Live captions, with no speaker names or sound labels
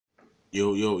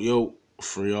Yo, yo, yo,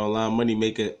 free online money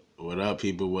maker. What up,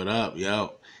 people? What up,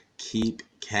 yo? Keep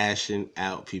cashing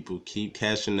out, people. Keep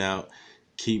cashing out.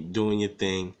 Keep doing your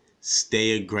thing.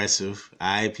 Stay aggressive.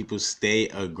 All right, people. Stay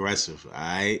aggressive. All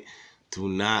right. Do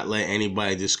not let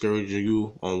anybody discourage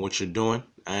you on what you're doing.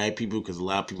 All right, people. Because a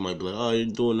lot of people might be like, "Oh, you're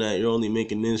doing that. You're only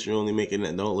making this. You're only making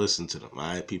that." Don't listen to them.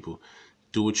 All right, people.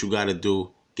 Do what you gotta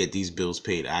do. Get these bills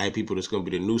paid. All right, people. That's gonna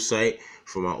be the new site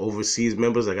for my overseas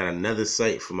members. I got another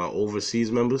site for my overseas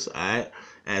members. All right,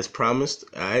 as promised.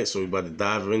 All right, so we're about to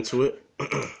dive into it.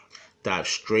 Dive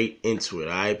straight into it.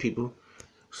 All right, people.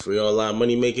 Free online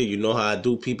money maker. You know how I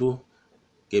do, people.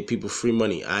 Get people free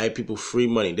money. All right, people. Free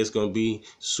money. This gonna be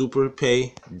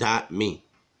superpay.me.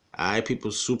 All right,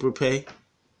 people. Superpay.me.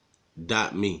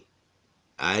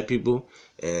 All right, people,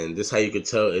 and this is how you can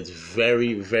tell it's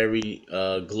very, very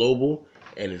global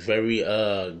and very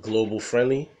global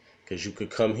friendly, because you could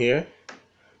come here,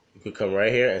 you could come right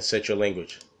here and set your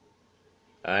language.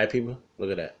 All right, people,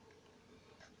 look at that.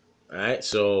 All right,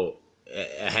 so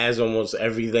it has almost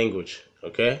every language.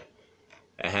 Okay,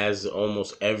 it has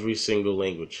almost every single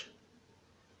language.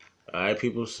 All right,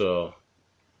 people. So,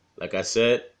 like I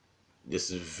said, this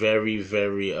is very,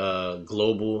 very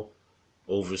global,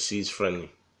 overseas friendly.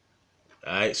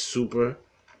 All right, superpay.me.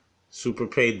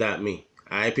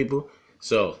 All right, people.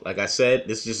 So, like I said,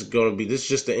 this is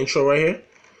just the intro right here.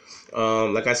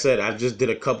 Like I said, I just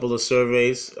did a couple of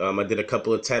surveys. I did a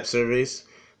couple of tap surveys,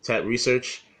 tap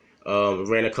research.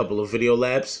 Ran a couple of video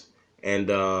labs, and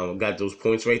got those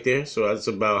points right there. So that's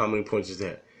about, how many points is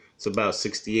that? It's about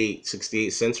 68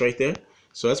 cents right there.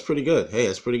 So that's pretty good. Hey,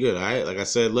 that's pretty good. All right. Like I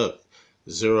said, look,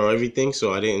 zero everything.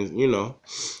 So I didn't,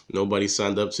 nobody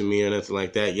signed up to me or anything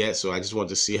like that yet. So I just want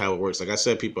to see how it works. Like I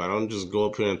said, people, I don't just go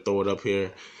up here and throw it up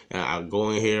here. I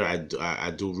go in here.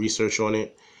 I do research on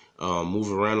it.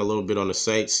 Move around a little bit on the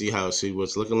site, see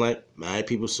what's looking like. All right,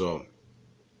 people. So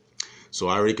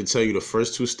I already can tell you the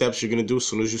first two steps you're gonna do as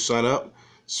soon as you sign up.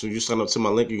 As soon as you sign up to my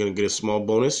link, you're gonna get a small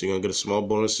bonus. You're gonna get a small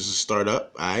bonus just to start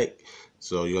up. All right.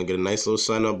 So you're gonna get a nice little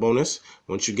sign up bonus.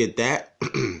 Once you get that,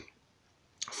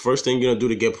 first thing you're gonna do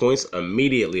to get points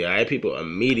immediately. All right, people,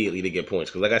 immediately to get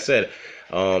points. Because like I said,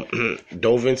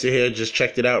 dove into here, just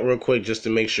checked it out real quick just to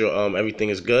make sure everything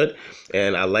is good.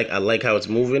 And I like how it's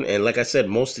moving. And like I said,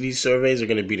 most of these surveys are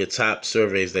gonna be the top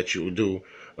surveys that you will do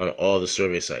on all the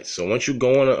survey sites. So once you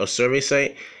go on a survey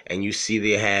site and you see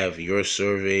they have your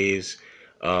surveys,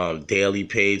 daily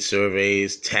paid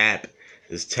surveys,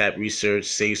 this tap research,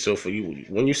 say so for you.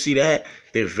 When you see that,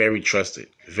 they're very trusted,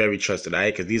 all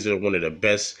right? Because these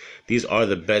are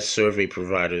the best survey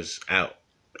providers out.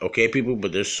 Okay, people,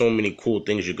 but there's so many cool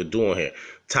things you could do on here.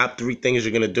 Top 3 things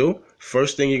you're gonna do.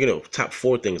 First thing you're gonna, top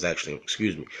 4 things actually,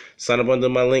 excuse me. Sign up under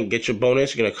my link, get your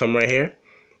bonus. You're gonna come right here.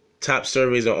 Top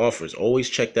surveys and offers. Always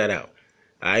check that out.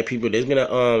 All right, people. There's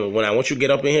gonna once you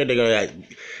get up in here, they're gonna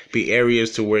be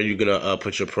areas to where you're gonna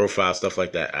put your profile, stuff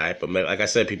like that. All right, but like I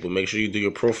said, people, make sure you do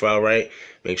your profile right.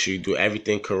 Make sure you do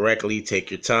everything correctly. Take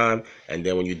your time, and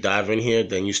then when you dive in here,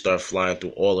 then you start flying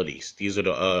through all of these. These are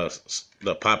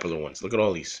the popular ones. Look at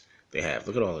all these they have.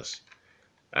 Look at all this.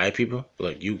 All right, people.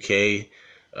 Look, UK.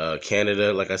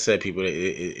 Canada, like I said, people,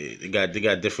 they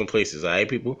got different places. All right,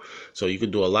 people. So you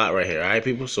could do a lot right here. All right,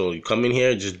 people. So you come in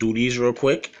here, just do these real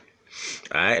quick.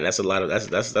 All right, and that's a lot of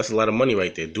that's a lot of money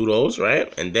right there. Do those, right,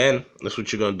 and then that's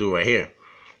what you're gonna do right here.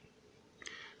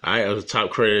 All right, those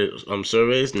top credit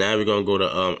surveys. Now we're gonna go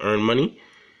to earn money.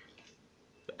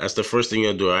 That's the first thing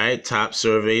you're gonna do. All right, top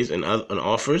surveys and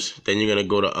offers. Then you're gonna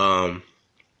go to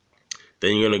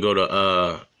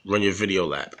run your video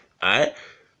lab. All right.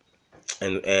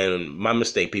 And my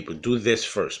mistake, people, do this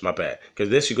first. My bad. Because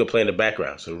this you can play in the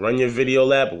background. So run your video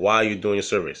lab while you're doing your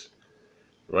surveys.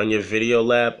 Run your video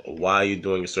lab while you're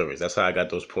doing your surveys. That's how I got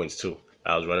those points too.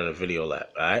 I was running a video lab.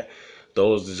 All right.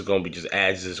 Those is gonna be just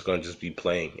ads. Is gonna just be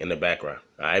playing in the background.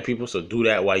 All right, people. So do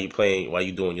that while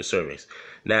you're doing your surveys.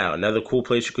 Now another cool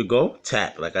place you could go,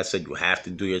 tap. Like I said, you have to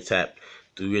do your tap.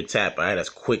 Do your tap. All right. That's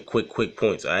quick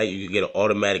points. All right. You can get an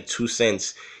automatic 2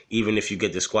 cents. Even if you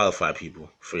get disqualified,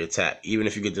 people, for your tap. Even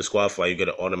if you get disqualified, you get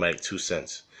an automatic 2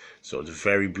 cents. So it's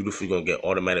very beautiful. You're going to get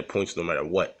automatic points no matter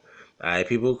what. All right,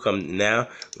 people, come now.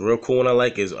 The real cool one I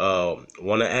like is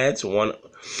wanna ads.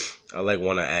 I like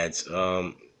wanna ads.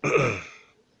 Now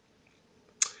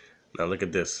look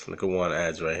at this. Look at wanna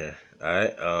ads right here. All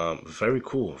right. Very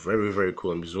cool. Very, very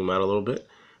cool. Let me zoom out a little bit.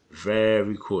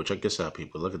 Very cool. Check this out,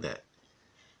 people. Look at that.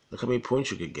 Look how many points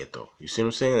you could get, though. You see what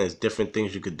I'm saying? There's different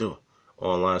things you could do.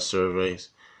 Online surveys,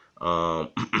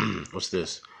 what's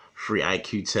this? Free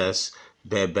IQ tests,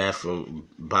 bed bath and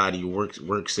body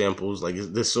work samples. Like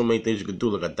there's so many things you could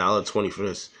do. Like $1.20 for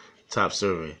this top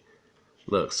survey.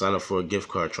 Look, sign up for a gift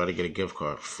card. Try to get a gift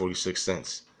card for 46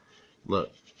 cents.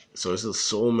 Look, so there's just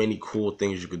so many cool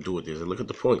things you could do with this. And look at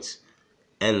the points.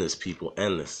 Endless, people,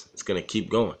 endless. It's going to keep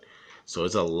going. So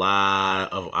it's a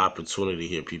lot of opportunity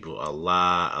here, people. A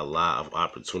lot of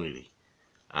opportunity.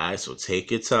 All right, so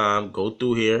take your time. Go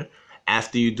through here.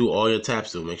 After you do all your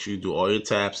taps, though, make sure you do all your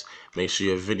taps. Make sure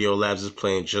your video labs is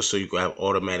playing just so you can have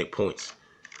automatic points.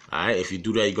 All right, if you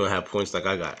do that, you're going to have points like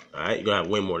I got. All right, you're going to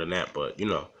have way more than that, but, you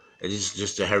know, it's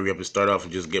just to hurry up and start off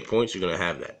and just get points, you're going to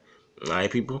have that. All right,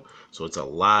 people? So it's a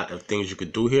lot of things you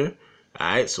could do here. All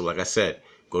right, so like I said,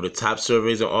 go to top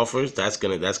surveys and offers. That's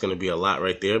gonna be a lot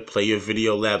right there. Play your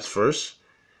video labs first.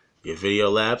 Your video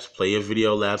labs. Play your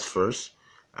video labs first.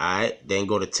 All right, then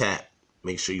go to tap.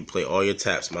 Make sure you play all your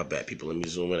taps. My bad, people. Let me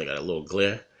zoom in. I got a little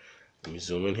glare. Let me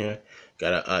zoom in here.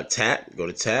 Got a tap. Go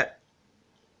to tap.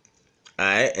 All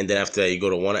right, and then after that, you go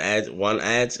to one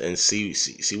ads, and see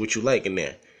what you like in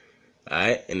there. All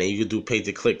right, and then you can do pay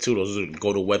to click too. Those are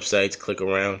go to websites, click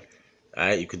around. All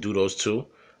right, you could do those too.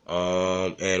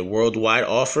 And worldwide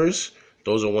offers,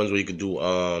 those are ones where you could do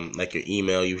like your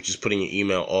email. You just put in your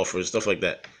email offers, stuff like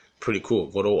that. Pretty cool.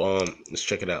 Go to let's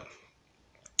check it out.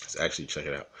 Let's actually check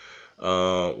it out.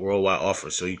 Worldwide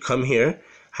offers. So you come here,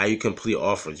 how you complete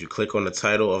offers. You click on the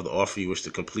title of the offer you wish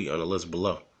to complete on the list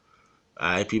below. All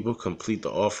right, people, complete the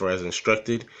offer as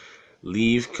instructed.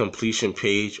 Leave completion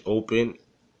page open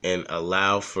and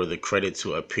allow for the credit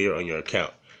to appear on your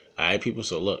account. All right, people.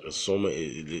 So look, there's so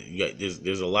many.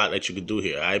 There's a lot that you could do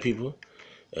here. All right, people.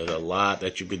 There's a lot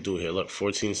that you could do here. Look,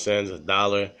 14 cents,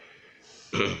 $1.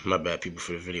 My bad, people,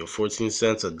 for the video. 14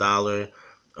 cents, $1.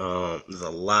 There's a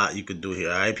lot you could do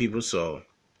here. All right, people. So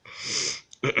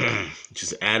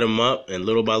just add them up, and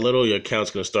little by little, your account's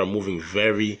gonna start moving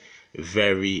very,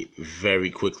 very,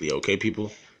 very quickly. Okay,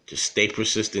 people. Just stay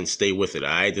persistent, stay with it, all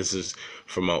right? This is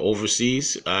for my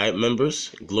overseas, all right,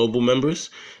 members, global members,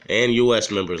 and U.S.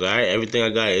 members, all right? Everything I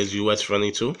got is U.S.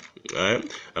 friendly too, all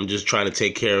right? I'm just trying to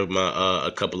take care of my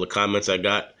a couple of comments I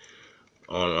got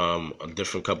on a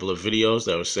different couple of videos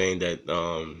that were saying that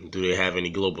do they have any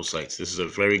global sites? This is a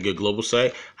very good global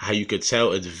site. How you could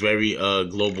tell it's very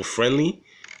global friendly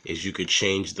is you could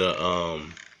change the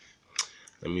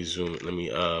let me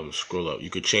scroll up. You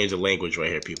could change the language right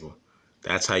here, people.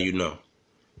 That's how you know.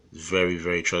 Very,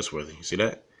 very trustworthy. See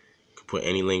that? You can put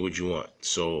any language you want.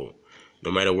 So no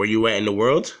matter where you at in the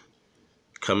world,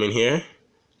 come in here,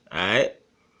 all right,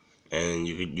 and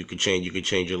you could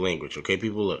change your language. Okay,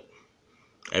 people, look,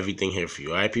 everything here for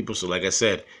you. All right, people. So like I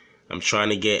said, I'm trying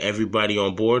to get everybody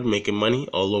on board making money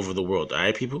all over the world. All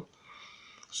right, people.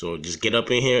 So just get up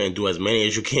in here and do as many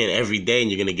as you can every day, and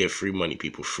you're gonna get free money,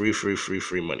 people. Free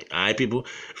money. All right, people.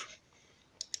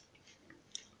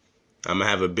 I'm gonna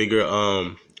have a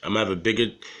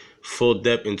bigger full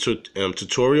depth into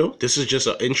tutorial. This is just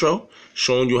an intro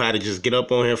showing you how to just get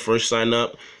up on here, first sign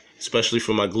up, especially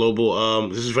for my global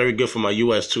this is very good for my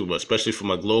US too, but especially for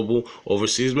my global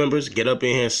overseas members. Get up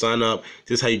in here, sign up.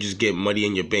 This is how you just get money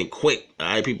in your bank quick. All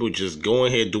right, people, just go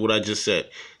in here, do what I just said.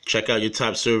 Check out your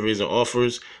top surveys and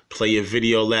offers. Play your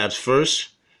video labs first.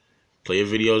 Play your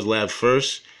videos lab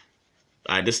first.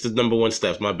 All right, this is the #1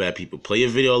 step. My bad, people. Play your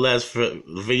video labs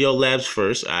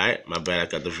first. All right, my bad. I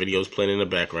got the videos playing in the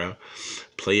background.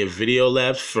 Play your video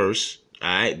labs first. All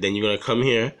right, then you're gonna come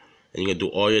here and you're gonna do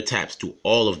all your taps. Do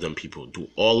all of them, people. Do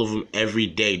all of them every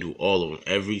day. Do all of them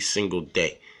every single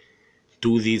day.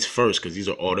 Do these first because these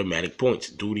are automatic points.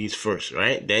 Do these first,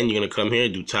 right? Then you're gonna come here,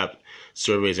 do top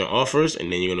surveys and offers,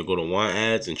 and then you're gonna go to want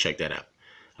ads and check that out.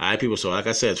 All right, people. So like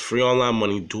I said, it's free online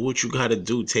money. Do what you got to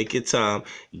do. Take your time.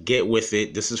 Get with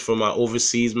it. This is for my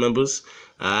overseas members.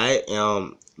 All right.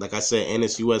 Like I said, and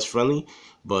it's U.S. friendly,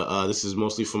 but this is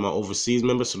mostly for my overseas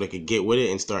members so they can get with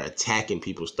it and start attacking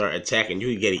people. Start attacking.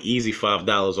 You can get an easy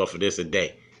 $5 off of this a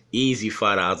day. Easy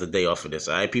 $5 a day off of this.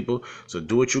 All right, people. So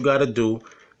do what you got to do.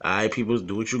 All right, people.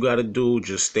 Do what you got to do.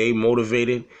 Just stay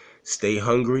motivated. Stay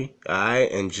hungry, all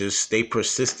right, and just stay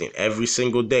persistent every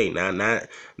single day. Not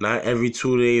every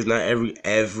 2 days, not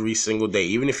every single day.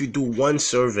 Even if you do one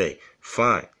survey,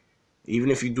 fine. Even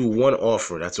if you do one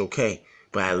offer, that's okay.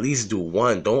 But at least do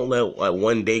one. Don't let like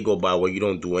one day go by where you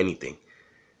don't do anything.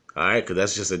 All right, because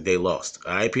that's just a day lost.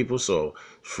 All right, people. So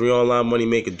free online money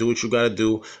maker. Do what you gotta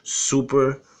do.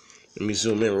 Let me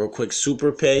zoom in real quick.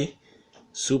 Superpay,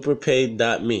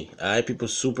 superpay.me. All right, people.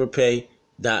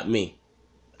 Superpay.me.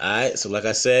 Alright, so like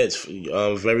I said, it's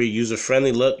very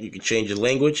user-friendly. Look, you can change your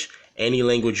language, any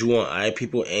language you want. Alright,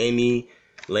 people, any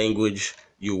language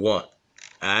you want.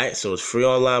 Alright, so it's free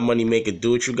online money maker.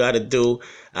 Do what you got to do.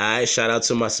 Alright, shout out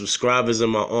to my subscribers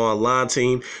and my online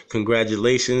team.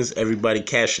 Congratulations, everybody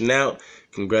cashing out.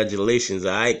 Congratulations.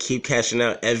 All right, keep cashing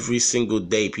out every single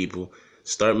day, people.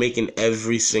 Start making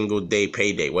every single day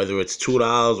payday, whether it's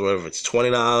 $2, whether it's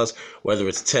 $20, whether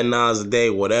it's $10 a day,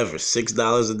 whatever,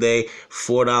 $6 a day,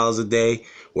 $4 a day,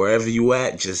 wherever you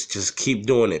at, just keep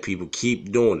doing it, people.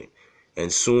 Keep doing it.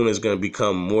 And soon it's gonna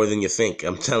become more than you think.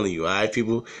 I'm telling you, all right,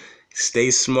 people.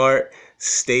 Stay smart,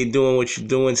 stay doing what you're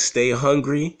doing, stay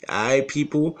hungry, all right,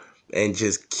 people, and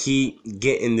just keep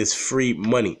getting this free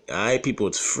money. All right, people,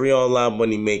 it's free online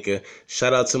money maker.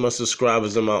 Shout out to my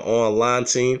subscribers and my online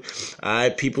team. All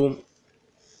right, people,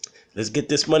 let's get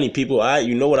this money, people. All right,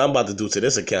 you know what I'm about to do to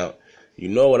this account. You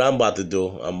know what I'm about to do.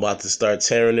 I'm about to start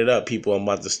tearing it up, people. I'm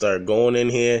about to start going in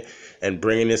here and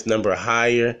bringing this number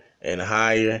higher and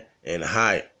higher and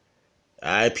higher.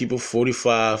 All right, people,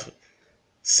 45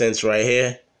 cents right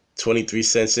here, 23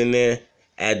 cents in there.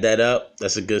 Add that up.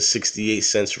 That's a good 68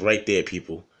 cents right there,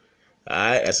 people. All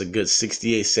right, that's a good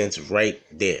 68 cents right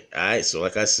there. All right, so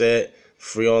like I said,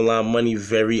 free online money,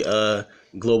 very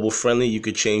global friendly. You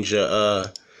could change your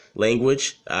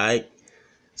language. All right,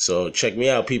 so check me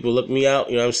out, people. Look me out.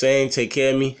 You know what I'm saying? Take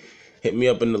care of me. Hit me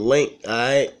up in the link. All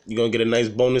right, you're gonna get a nice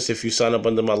bonus if you sign up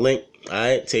under my link. All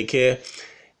right, take care.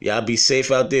 Y'all be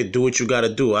safe out there. Do what you gotta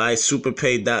do. All right,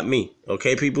 superpay.me.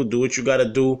 Okay, people, do what you gotta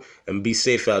do and be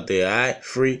safe out there. All right,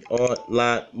 free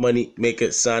online money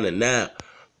maker signing now.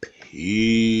 Peace.